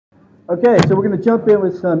Okay, so we're going to jump in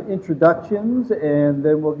with some introductions, and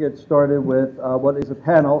then we'll get started with what is a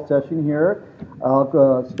panel session here.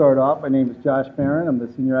 I'll start off. My name is Josh Barron. I'm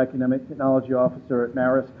the Senior Academic Technology Officer at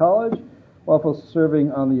Marist College, also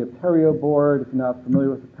serving on the Apereo board. If you're not familiar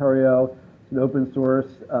with Apereo, it's an open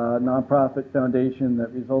source nonprofit foundation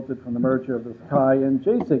that resulted from the merger of the Sakai and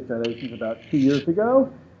JSIG foundations about 2 years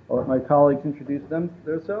ago. I'll let my colleagues introduce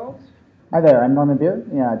themselves. Hi there, I'm Norman Beard,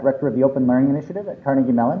 Director of the Open Learning Initiative at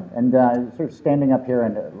Carnegie Mellon, and sort of standing up here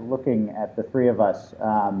and looking at the three of us,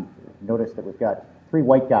 notice that we've got three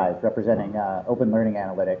white guys representing open learning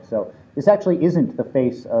analytics. So this actually isn't the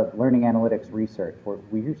face of learning analytics research.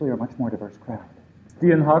 We usually are a much more diverse crowd.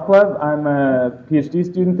 Stian Haklev, I'm a PhD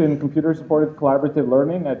student in computer-supported collaborative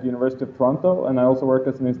learning at the University of Toronto, and I also work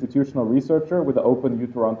as an institutional researcher with the Open U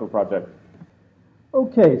Toronto project.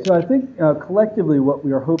 Okay, so I think collectively what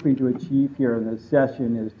we are hoping to achieve here in this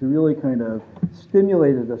session is to really kind of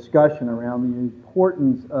stimulate a discussion around the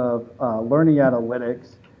importance of learning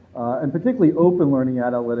analytics, and particularly open learning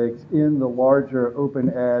analytics in the larger open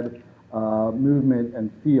ed movement and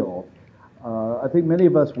field. I think many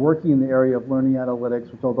of us working in the area of learning analytics,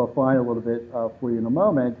 which I'll define a little bit for you in a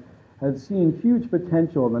moment, have seen huge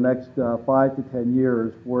potential in the next 5 to 10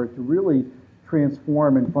 years for it to really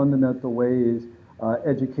transform in fundamental ways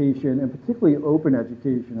education, and particularly open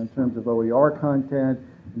education in terms of OER content,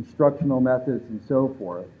 instructional methods, and so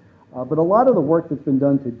forth. But a lot of the work that's been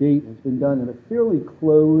done to date has been done in a fairly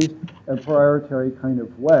closed and proprietary kind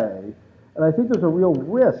of way. And I think there's a real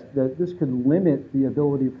risk that this could limit the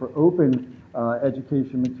ability for open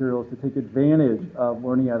education materials to take advantage of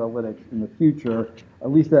learning analytics in the future.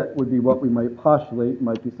 At least that would be what we might postulate,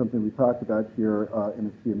 might be something we talk about here in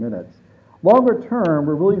a few minutes. Longer term,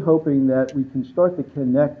 we're really hoping that we can start to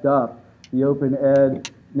connect up the open ed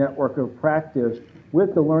network of practice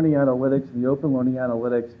with the learning analytics and the open learning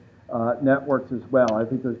analytics networks as well. I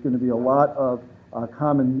think there's going to be a lot of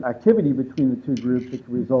common activity between the two groups that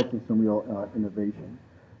can result in some real innovation.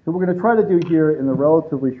 So what we're going to try to do here in the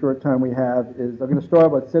relatively short time we have is I'm going to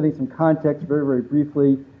start by setting some context very, very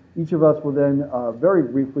briefly. Each of us will then very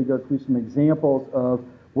briefly go through some examples of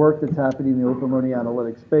work that's happening in the open learning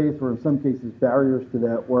analytics space, or in some cases barriers to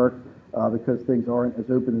that work because things aren't as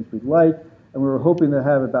open as we'd like. And we were hoping to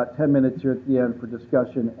have about 10 minutes here at the end for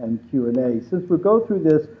discussion and Q&A. Since we'll go through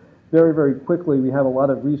this very, very quickly, we have a lot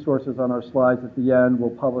of resources on our slides at the end.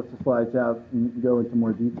 We'll publish the slides out and go into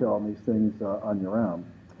more detail on these things on your own.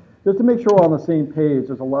 Just to make sure we're on the same page,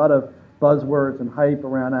 there's a lot of buzzwords and hype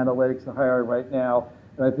around analytics and higher ed right now,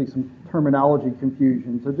 and I think some terminology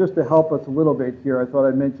confusion. So just to help us a little bit here, I thought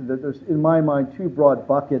I'd mention that there's, in my mind, two broad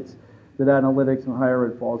buckets that analytics and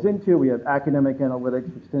higher ed falls into. We have academic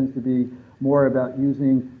analytics, which tends to be more about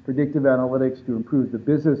using predictive analytics to improve the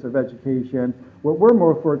business of education. What we're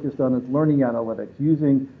more focused on is learning analytics,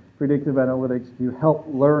 using predictive analytics to help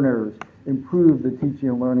learners improve the teaching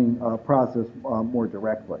and learning process more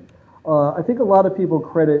directly. I think a lot of people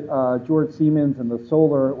credit George Siemens and the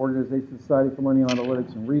SOLAR Organization Society for Learning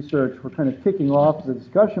Analytics and Research for kind of kicking off the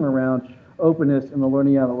discussion around openness in the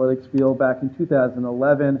learning analytics field back in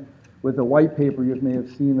 2011 with a white paper you may have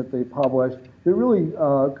seen that they published. They really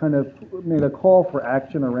kind of made a call for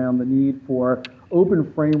action around the need for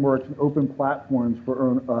open frameworks and open platforms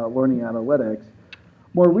for learning analytics.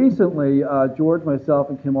 More recently, George, myself,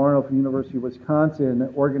 and Kim Arnold from the University of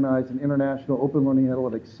Wisconsin organized an International Open Learning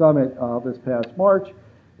Analytics Summit this past March.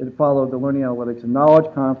 It followed the Learning Analytics and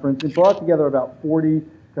Knowledge Conference. It brought together about 40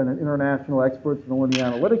 kind of international experts in the learning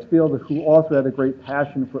analytics field who also had a great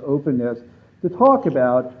passion for openness to talk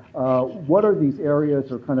about what are these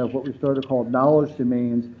areas, or kind of what we started to call knowledge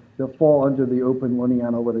domains, that fall under the open learning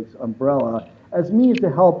analytics umbrella as means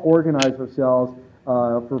to help organize ourselves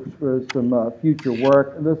for some future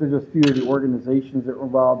work. And those are just a few of the organizations that were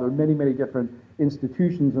involved. There are many, many different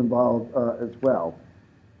institutions involved as well.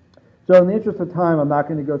 So in the interest of time, I'm not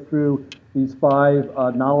going to go through these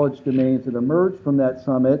 5 knowledge domains that emerged from that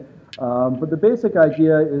summit. But the basic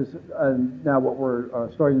idea is, now what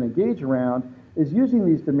we're starting to engage around, is using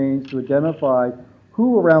these domains to identify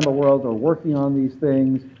who around the world are working on these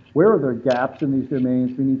things, where are there gaps in these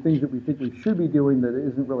domains, meaning things that we think we should be doing that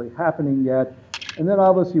isn't really happening yet, and then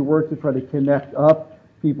obviously work to try to connect up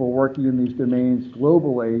people working in these domains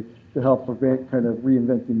globally to help prevent kind of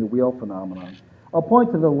reinventing the wheel phenomenon. I'll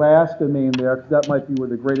point to the last domain there because that might be where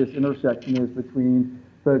the greatest intersection is between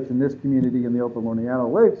folks in this community and the open learning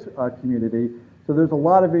analytics community. So there's a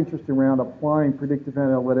lot of interest around applying predictive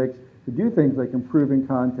analytics to do things like improving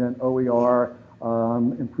content, OER,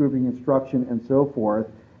 improving instruction, and so forth.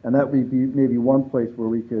 And that would be maybe one place where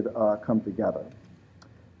we could come together.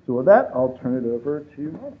 So with that, I'll turn it over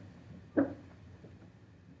to Mark.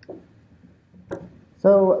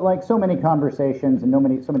 So, like so many conversations and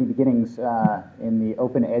so many beginnings in the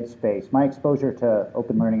open ed space, my exposure to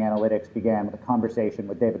open learning analytics began with a conversation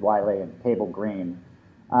with David Wiley and Cable Green.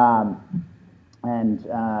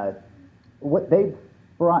 What they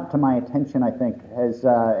brought to my attention, I think, has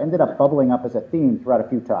ended up bubbling up as a theme throughout a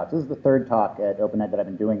few talks. This is the third talk at Open Ed that I've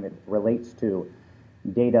been doing that relates to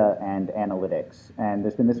data and analytics. And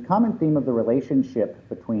there's been this common theme of the relationship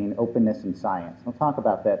between openness and science. I'll talk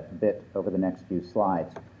about that a bit over the next few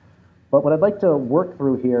slides. But what I'd like to work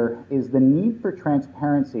through here is the need for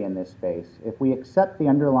transparency in this space. If we accept the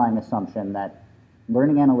underlying assumption that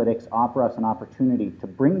learning analytics offer us an opportunity to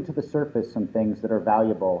bring to the surface some things that are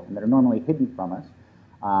valuable and that are normally hidden from us,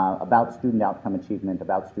 about student outcome achievement,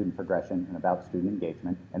 about student progression, and about student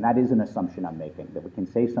engagement. And that is an assumption I'm making, that we can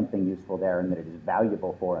say something useful there and that it is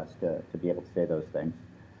valuable for us to be able to say those things.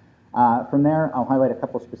 From there, I'll highlight a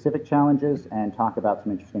couple specific challenges and talk about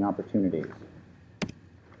some interesting opportunities.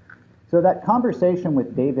 So that conversation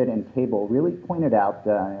with David and Cable really pointed out,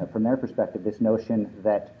 from their perspective, this notion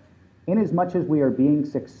that inasmuch as we are being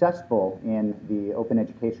successful in the open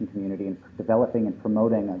education community and developing and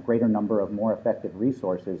promoting a greater number of more effective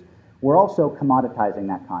resources, we're also commoditizing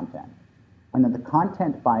that content. And that the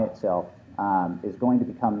content by itself is going to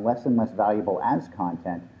become less and less valuable as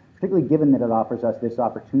content, particularly given that it offers us this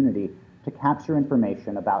opportunity to capture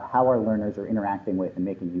information about how our learners are interacting with and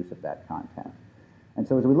making use of that content. And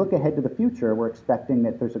so as we look ahead to the future, we're expecting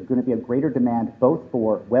that there's going to be a greater demand both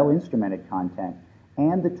for well-instrumented content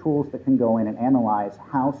and the tools that can go in and analyze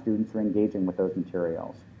how students are engaging with those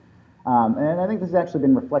materials. And I think this has actually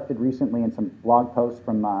been reflected recently in some blog posts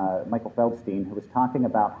from Michael Feldstein, who was talking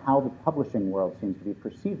about how the publishing world seems to be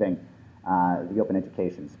perceiving the open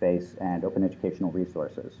education space and open educational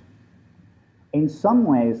resources. In some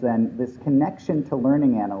ways, then, this connection to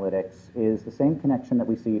learning analytics is the same connection that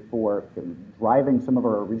we see for driving some of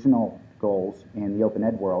our original goals in the open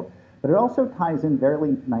ed world, but it also ties in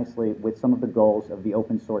very nicely with some of the goals of the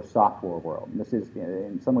open source software world. And this is,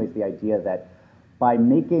 in some ways, the idea that by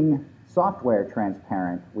making software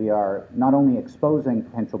transparent, we are not only exposing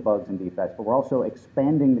potential bugs and defects, but we're also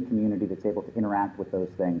expanding the community that's able to interact with those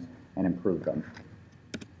things and improve them.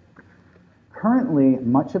 Currently,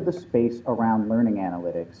 much of the space around learning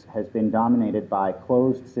analytics has been dominated by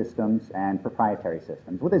closed systems and proprietary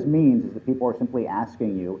systems. What this means is that people are simply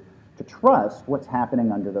asking you to trust what's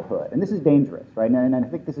happening under the hood. And this is dangerous, right? And I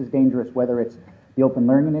think this is dangerous whether it's the Open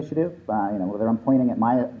Learning Initiative, whether I'm pointing at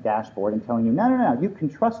my dashboard and telling you, no, you can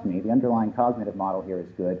trust me, the underlying cognitive model here is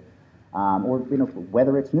good, or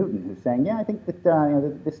whether it's Newton who's saying, yeah, I think that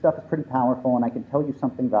this stuff is pretty powerful and I can tell you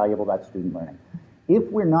something valuable about student learning. If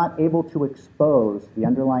we're not able to expose the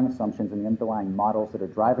underlying assumptions and the underlying models that are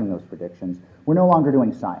driving those predictions, we're no longer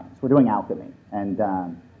doing science, we're doing alchemy, and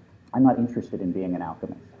I'm not interested in being an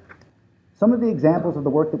alchemist. Some of the examples of the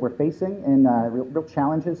work that we're facing and real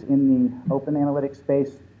challenges in the open analytics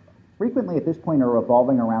space frequently at this point are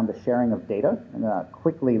revolving around the sharing of data, and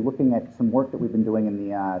quickly looking at some work that we've been doing in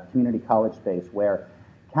the community college space where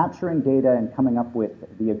capturing data and coming up with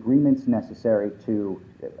the agreements necessary to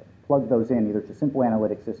plug those in either to simple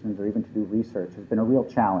analytic systems or even to do research has been a real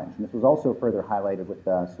challenge. And this was also further highlighted with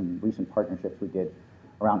some recent partnerships we did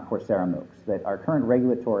around Coursera MOOCs, that our current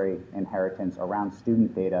regulatory inheritance around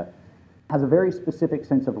student data has a very specific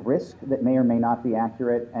sense of risk that may or may not be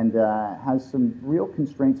accurate, and has some real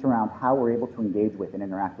constraints around how we're able to engage with and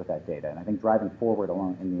interact with that data. And I think driving forward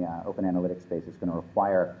along in the open analytics space is going to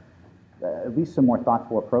require at least some more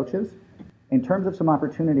thoughtful approaches. In terms of some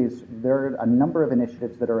opportunities, there are a number of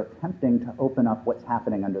initiatives that are attempting to open up what's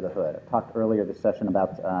happening under the hood. I talked earlier this session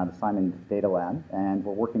about the Simon Data Lab, and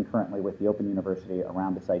we're working currently with the Open University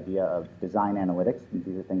around this idea of design analytics, and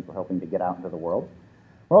these are things we're hoping to get out into the world.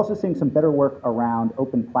 We're also seeing some better work around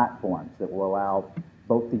open platforms that will allow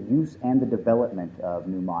both the use and the development of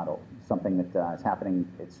new models, something that is happening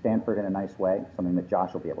at Stanford in a nice way, something that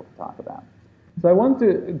Josh will be able to talk about. So I want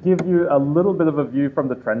to give you a little bit of a view from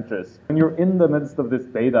the trenches. When you're in the midst of this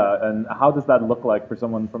data, and how does that look like for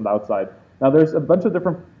someone from the outside? Now, there's a bunch of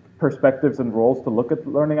different perspectives and roles to look at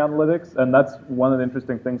learning analytics, and that's one of the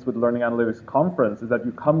interesting things with the Learning Analytics Conference, is that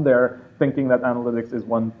you come there thinking that analytics is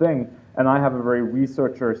one thing, and I have a very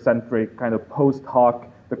researcher-centric kind of post-hoc,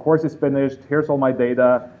 the course is finished, here's all my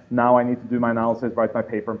data, now I need to do my analysis, write my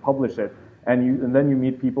paper, and publish it. And then you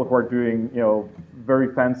meet people who are doing,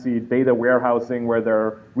 very fancy data warehousing where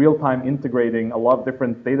they're real-time integrating a lot of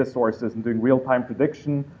different data sources and doing real-time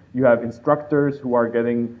prediction. You have instructors who are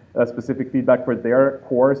getting specific feedback for their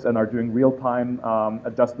course and are doing real-time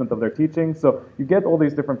adjustment of their teaching. So you get all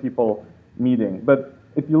these different people meeting. But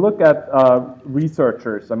if you look at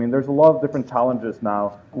researchers, I mean, there's a lot of different challenges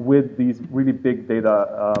now with these really big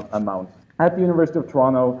data amounts. At the University of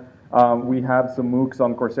Toronto, we have some MOOCs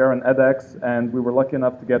on Coursera and edX, and we were lucky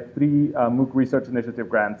enough to get 3 MOOC Research Initiative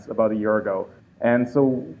grants about a year ago. And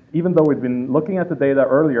so even though we'd been looking at the data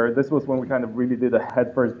earlier, this was when we kind of really did a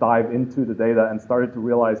headfirst dive into the data and started to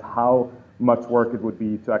realize how much work it would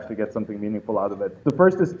be to actually get something meaningful out of it. The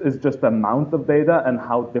first is just the amount of data and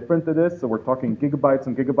how different it is. So we're talking gigabytes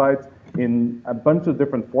and gigabytes in a bunch of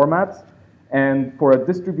different formats. And for a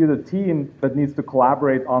distributed team that needs to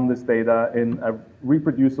collaborate on this data in a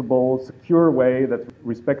reproducible, secure way that's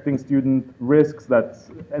respecting student risks, that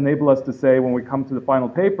enable us to say when we come to the final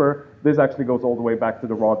paper, this actually goes all the way back to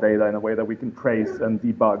the raw data in a way that we can trace and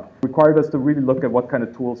debug. It required us to really look at what kind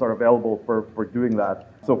of tools are available for doing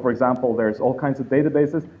that. So for example, there's all kinds of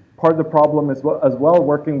databases. Part of the problem is as well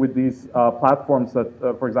working with these platforms that,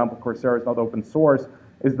 for example, Coursera is not open source,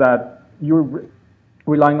 is that you're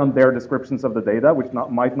relying on their descriptions of the data, which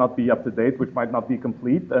might not be up to date, which might not be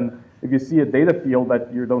complete. And if you see a data field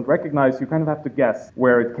that you don't recognize, you kind of have to guess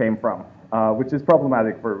where it came from, which is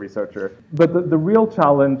problematic for a researcher. But the real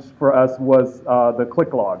challenge for us was the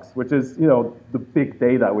click logs, which is, you know, the big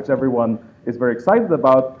data, which everyone is very excited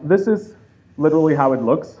about. This is literally how it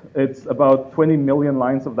looks. It's about 20 million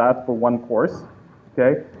lines of that for one course.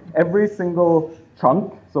 Okay, every single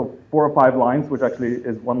chunk, so 4 or 5 lines, which actually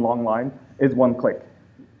is one long line, is one click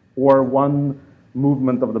or one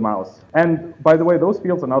movement of the mouse. And by the way, those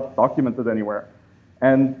fields are not documented anywhere.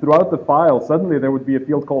 And throughout the file, suddenly there would be a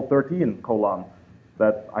field called 13 :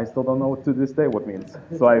 that I still don't know to this day what means.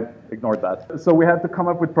 So I ignored that. So we had to come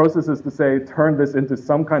up with processes to say, turn this into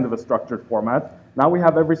some kind of a structured format. Now we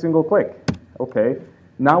have every single click. Okay.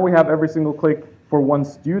 Now we have every single click for one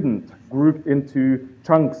student grouped into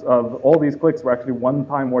chunks of all these clicks were actually one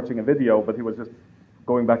time watching a video, but he was just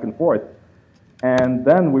going back and forth. And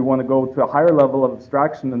then we want to go to a higher level of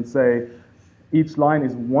abstraction and say, each line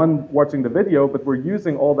is one watching the video, but we're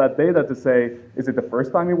using all that data to say, is it the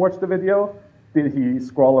first time he watched the video? Did he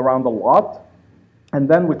scroll around a lot? And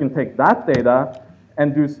then we can take that data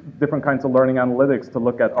and do different kinds of learning analytics to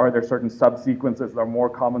look at, are there certain subsequences that are more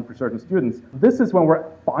common for certain students? This is when we're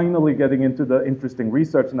finally getting into the interesting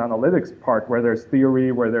research and analytics part, where there's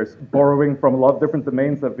theory, where there's borrowing from a lot of different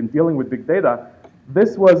domains that have been dealing with big data.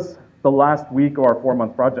 This was the last week of our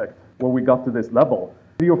 4-month project where we got to this level.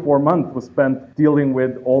 3 or 4 months was spent dealing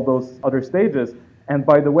with all those other stages. And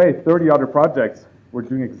by the way, 30 other projects were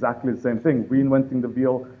doing exactly the same thing, reinventing the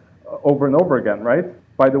wheel over and over again, right?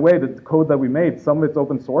 By the way, the code that we made, some of it's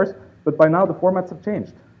open source, but by now the formats have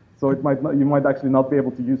changed. So you might actually not be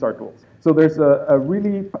able to use our tools. So there's a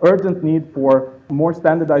really urgent need for more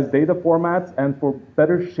standardized data formats and for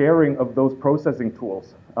better sharing of those processing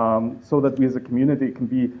tools, so that we as a community can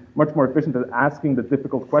be much more efficient at asking the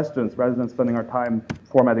difficult questions rather than spending our time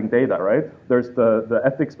formatting data, right? There's the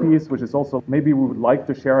ethics piece, which is also maybe we would like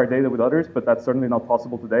to share our data with others, but that's certainly not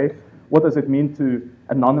possible today. What does it mean to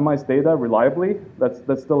anonymize data reliably?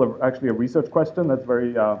 That's still actually a research question that's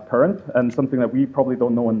very current and something that we probably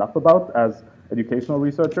don't know enough about as educational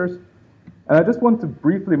researchers. And I just want to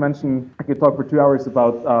briefly mention, I could talk for 2 hours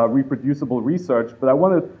about reproducible research, but I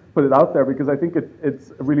want to put it out there because I think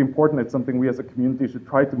it's really important. It's something we as a community should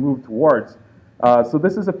try to move towards. So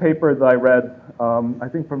this is a paper that I read, I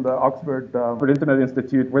think from the Oxford Internet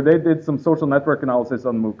Institute, where they did some social network analysis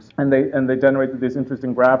on MOOCs. And they generated these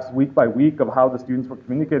interesting graphs week by week of how the students were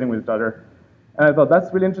communicating with each other. And I thought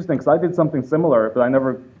that's really interesting because I did something similar, but I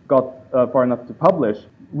never got far enough to publish.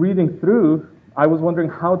 Reading through, I was wondering,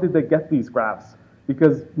 how did they get these graphs?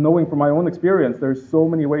 Because knowing from my own experience, there's so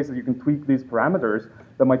many ways that you can tweak these parameters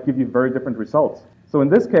that might give you very different results. So in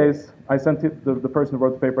this case, I sent the person who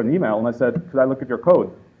wrote the paper an email, and I said, could I look at your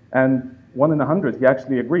code? And 1 in 100, he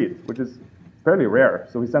actually agreed, which is fairly rare.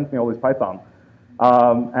 So he sent me all his Python.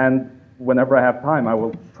 And whenever I have time, I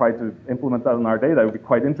will try to implement that in our data. It would be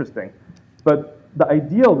quite interesting. But the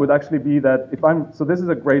ideal would actually be that so this is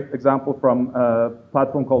a great example from a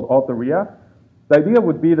platform called Authorea. The idea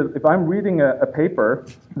would be that if I'm reading a paper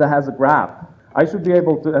that has a graph, I should be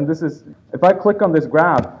able to, and this is, if I click on this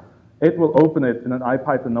graph, it will open it in an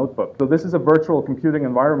IPython notebook. So this is a virtual computing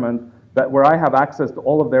environment where I have access to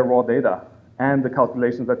all of their raw data and the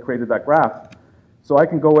calculations that created that graph. So I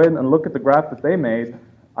can go in and look at the graph that they made.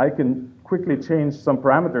 I can quickly change some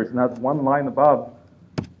parameters, and that's one line above,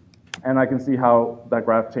 and I can see how that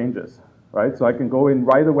graph changes, right? So I can go in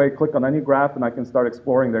right away, click on any graph, and I can start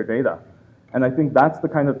exploring their data. And I think that's the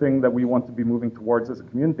kind of thing that we want to be moving towards as a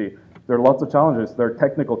community. There are lots of challenges. There are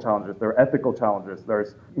technical challenges. There are ethical challenges.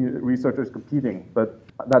 There's researchers competing. But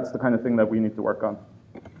that's the kind of thing that we need to work on.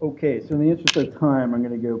 Okay, so in the interest of time, I'm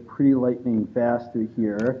going to go pretty lightning fast through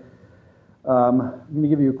here. I'm going to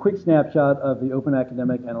give you a quick snapshot of the Open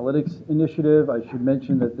Academic Analytics Initiative. I should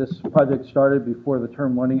mention that this project started before the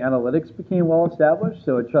term learning analytics became well established,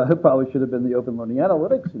 so it probably should have been the Open Learning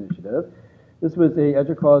Analytics Initiative. This was a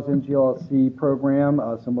EDUCAUSE NGLC program,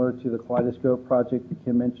 similar to the Kaleidoscope project that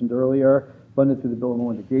Kim mentioned earlier, funded through the Bill and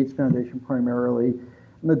Melinda Gates Foundation primarily.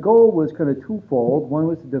 And the goal was kind of twofold. One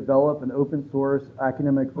was to develop an open source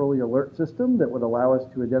academic early alert system that would allow us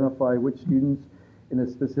to identify which students in a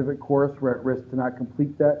specific course were at risk to not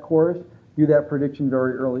complete that course, do that prediction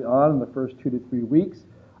very early on in the first 2 to 3 weeks,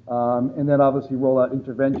 and then obviously roll out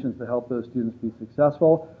interventions to help those students be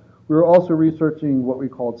successful. We were also researching what we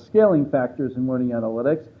called scaling factors in learning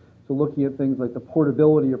analytics, so looking at things like the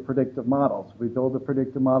portability of predictive models. We build a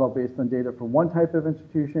predictive model based on data from one type of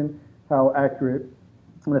institution, how accurate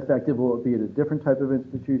and effective will it be at a different type of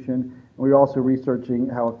institution, and we're also researching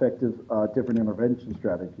how effective different intervention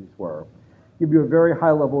strategies were. Give you a very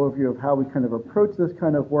high-level overview of how we kind of approach this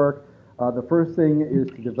kind of work. The first thing is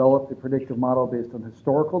to develop a predictive model based on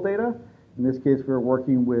historical data. In this case, we're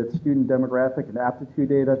working with student demographic and aptitude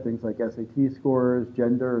data, things like SAT scores,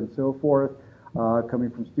 gender, and so forth,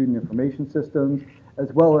 coming from student information systems,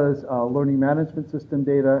 as well as learning management system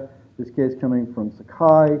data, in this case coming from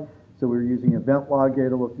Sakai. So we're using event log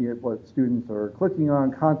data, looking at what students are clicking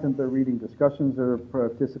on, content they're reading, discussions they're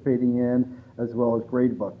participating in, as well as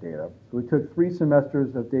gradebook data. So we took 3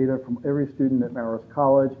 semesters of data from every student at Marist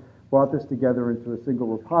College, brought this together into a single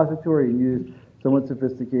repository, and used somewhat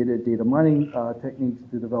sophisticated data mining techniques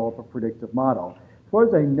to develop a predictive model. As far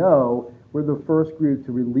as I know, we're the first group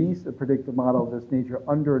to release a predictive model of this nature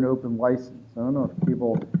under an open license. I don't know if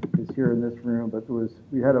Cable is here in this room, but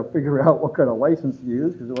we had to figure out what kind of license to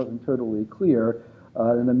use because it wasn't totally clear.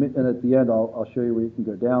 And at the end, I'll show you where you can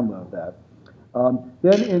go download that.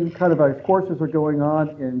 Then in kind of as courses are going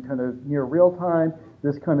on in kind of near real time,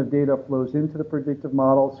 this kind of data flows into the predictive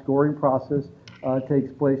model. Scoring process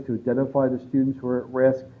takes place to identify the students who are at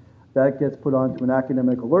risk. That gets put onto an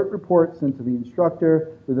academic alert report sent to the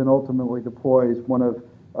instructor, who then ultimately deploys one of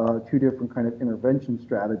 2 different kind of intervention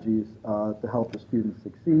strategies to help the students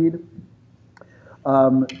succeed.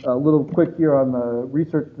 A little quick here on the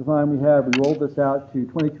research design we have. We rolled this out to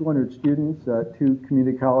 2,200 students, 2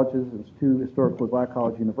 community colleges and 2 historically black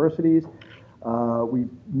college universities. We,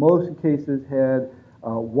 most cases, had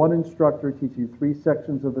one instructor teaching 3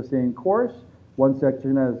 sections of the same course. One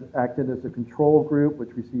section has acted as a control group,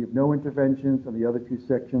 which received no interventions, and the other 2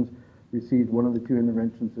 sections received one of the 2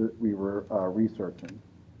 interventions that we were researching.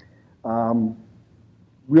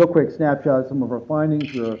 Real quick snapshot of some of our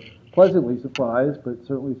findings. We were pleasantly surprised, but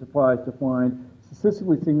certainly surprised to find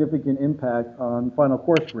statistically significant impact on final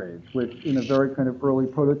course grades, which in a very kind of early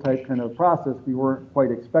prototype kind of process, we weren't quite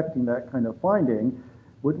expecting that kind of finding,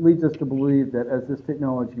 which leads us to believe that as this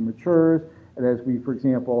technology matures, and as we, for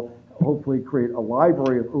example, hopefully create a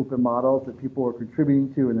library of open models that people are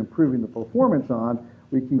contributing to and improving the performance on,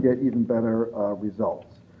 we can get even better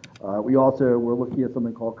results. We also were looking at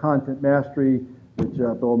something called content mastery, which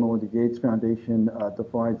Bill and Melinda Gates Foundation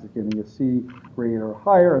defines as getting a C grade or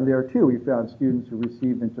higher. And there too, we found students who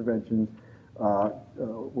received interventions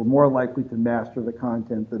were more likely to master the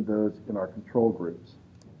content than those in our control groups.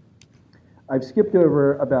 I've skipped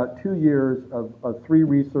over about 2 years of 3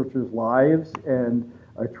 researchers' lives and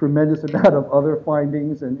a tremendous amount of other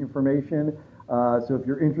findings and information. So if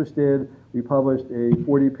you're interested, we published a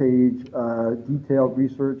 40-page detailed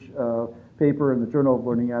research paper in the Journal of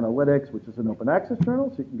Learning Analytics, which is an open access journal,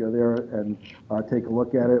 so you can go there and take a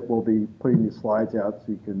look at it. We'll be putting these slides out so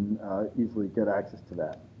you can easily get access to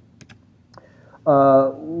that.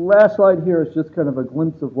 Last slide here is just kind of a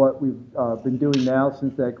glimpse of what we've been doing now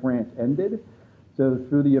since that grant ended. So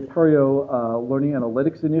through the Apereo Learning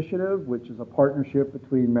Analytics Initiative, which is a partnership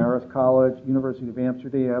between Marist College, University of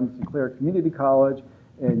Amsterdam, Sinclair Community College,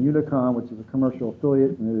 and Unicon, which is a commercial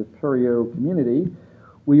affiliate in the Apereo community,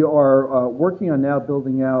 we are working on now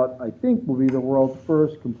building out, I think, will be the world's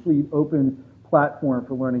first complete open platform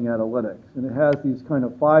for learning analytics. And it has these kind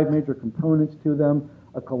of 5 major components to them.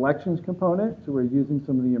 A collections component, so we're using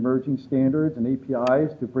some of the emerging standards and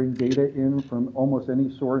APIs to bring data in from almost any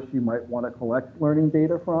source you might want to collect learning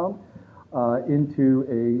data from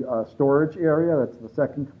into a storage area. That's the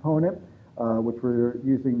second component, which we're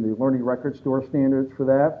using the learning record store standards for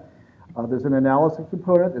that. There's an analysis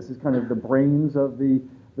component. This is kind of the brains of the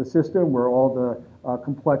system where all the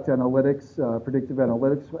complex analytics, predictive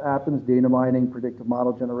analytics happens, data mining, predictive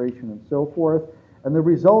model generation, and so forth. And the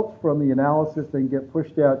results from the analysis then get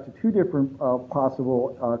pushed out to 2 different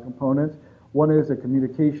possible components. One is a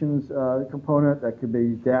communications component that could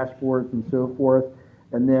be dashboards and so forth,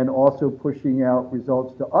 and then also pushing out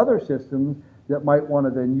results to other systems that might want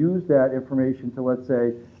to then use that information to, let's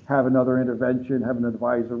say, have another intervention, have an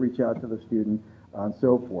advisor reach out to the student, and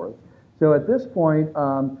so forth. So at this point,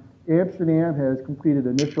 Amsterdam has completed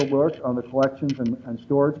initial work on the collections and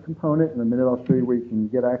storage component. In a minute, I'll show you where you can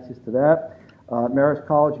get access to that. Marist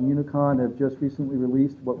College and Unicon have just recently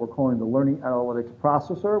released what we're calling the Learning Analytics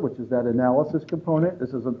Processor, which is that analysis component.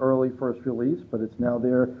 This is an early first release, but it's now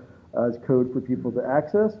there as code for people to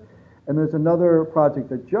access. And there's another project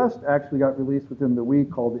that just actually got released within the week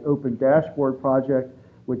called the Open Dashboard Project,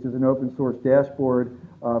 which is an open source dashboard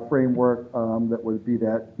framework that would be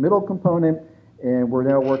that middle component. And we're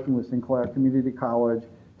now working with Sinclair Community College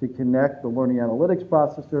to connect the Learning Analytics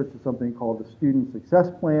Processor to something called the Student Success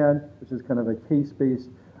Plan, which is kind of a case-based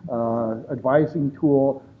advising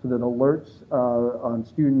tool, so that alerts on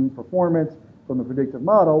student performance from the predictive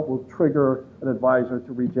model will trigger an advisor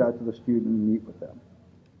to reach out to the student and meet with them.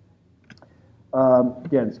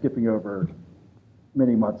 Again, skipping over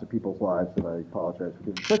many months of people's lives, and I apologize for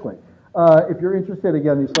doing it quickly. If you're interested,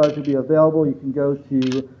 again, these slides will be available. You can go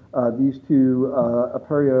to these two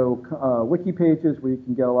Apereo wiki pages where you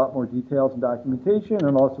can get a lot more details and documentation,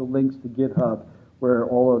 and also links to GitHub where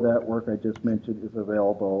all of that work I just mentioned is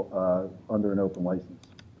available under an open license.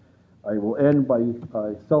 I will end by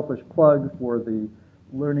a selfish plug for the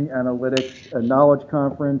Learning Analytics and Knowledge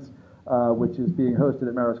Conference, which is being hosted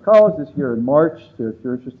at Marist College this year in March. So if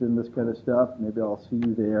you're interested in this kind of stuff, maybe I'll see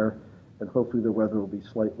you there, and hopefully the weather will be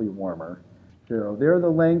slightly warmer. So there are the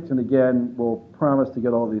links, and again, we'll promise to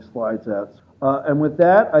get all these slides out. And with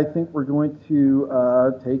that, I think we're going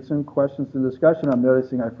to take some questions and discussion. I'm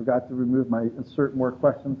noticing I forgot to remove my insert more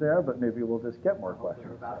questions there, but maybe we'll just get more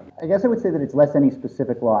questions. I guess I would say that it's less any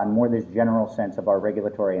specific law and more this general sense of our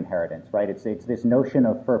regulatory inheritance, right? It's this notion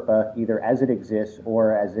of FERPA, either as it exists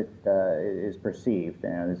or as it is perceived.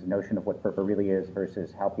 This notion of what FERPA really is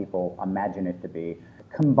versus how people imagine it to be,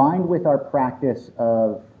 combined with our practice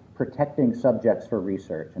of protecting subjects for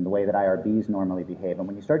research and the way that IRBs normally behave. And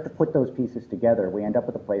when you start to put those pieces together, we end up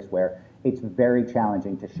with a place where it's very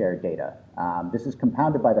challenging to share data. This is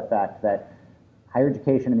compounded by the fact that higher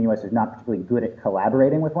education in the U.S. is not particularly good at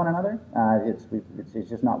collaborating with one another. It's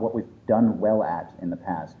just not what we've done well at in the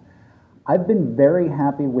past. I've been very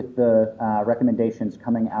happy with the recommendations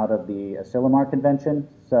coming out of the Asilomar Convention.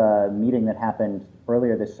 It's a meeting that happened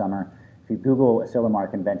earlier this summer. If you Google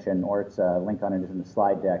Asilomar Convention, or its link on it is in the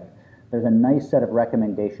slide deck, there's a nice set of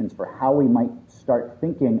recommendations for how we might start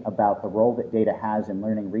thinking about the role that data has in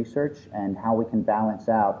learning research and how we can balance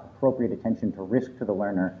out appropriate attention to risk to the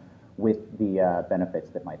learner with the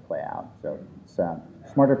benefits that might play out. So it's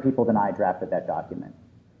smarter people than I drafted that document.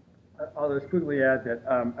 I'll just quickly add that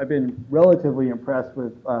I've been relatively impressed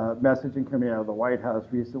with messaging coming out of the White House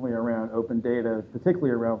recently around open data,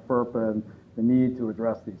 particularly around FERPA and the need to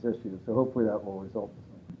address these issues. So hopefully that will result in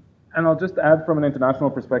something. And I'll just add from an international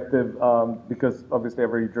perspective, because obviously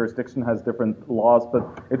every jurisdiction has different laws,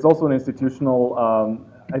 but it's also an institutional,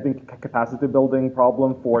 I think, capacity building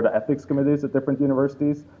problem for the ethics committees at different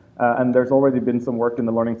universities. And there's already been some work in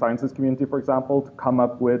the learning sciences community, for example, to come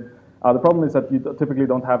up with the problem is that you typically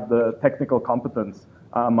don't have the technical competence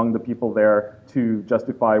among the people there to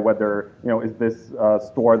justify whether, is this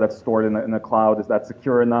store that's stored in a cloud, is that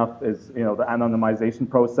secure enough? Is, the anonymization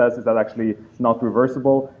process, is that actually not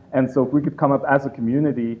reversible? And so if we could come up as a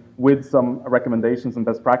community with some recommendations and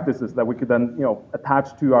best practices that we could then,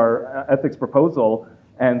 attach to our ethics proposal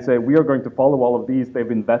and say, we are going to follow all of these, they've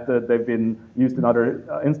been vetted, they've been used in other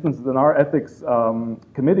instances, and our ethics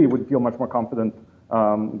committee would feel much more confident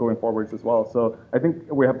going forwards as well. So I think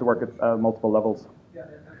we have to work at multiple levels.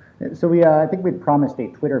 So I think we'd promised a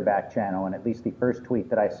Twitter back channel, and at least the first tweet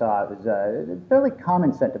that I saw, it was a fairly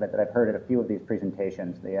common sentiment that I've heard at a few of these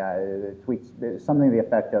presentations. The tweets, something to the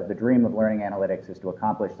effect of the dream of learning analytics is to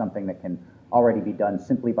accomplish something that can already be done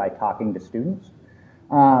simply by talking to students.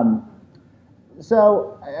 There's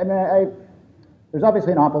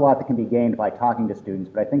obviously an awful lot that can be gained by talking to students,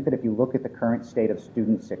 but I think that if you look at the current state of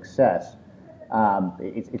student success,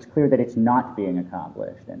 it's clear that it's not being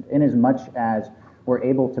accomplished. And in as much as we're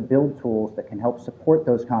able to build tools that can help support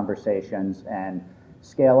those conversations and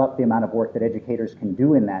scale up the amount of work that educators can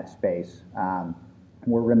do in that space,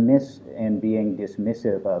 we're remiss in being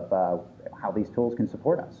dismissive of how these tools can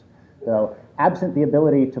support us. So absent the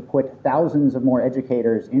ability to put thousands of more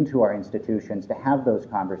educators into our institutions to have those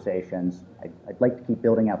conversations, I'd like to keep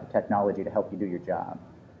building out the technology to help you do your job.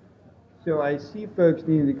 So I see folks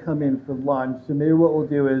needing to come in for lunch, so maybe what we'll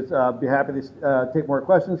do is be happy to take more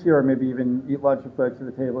questions here, or maybe even eat lunch with folks at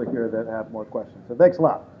the table here that have more questions. So thanks a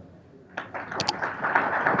lot.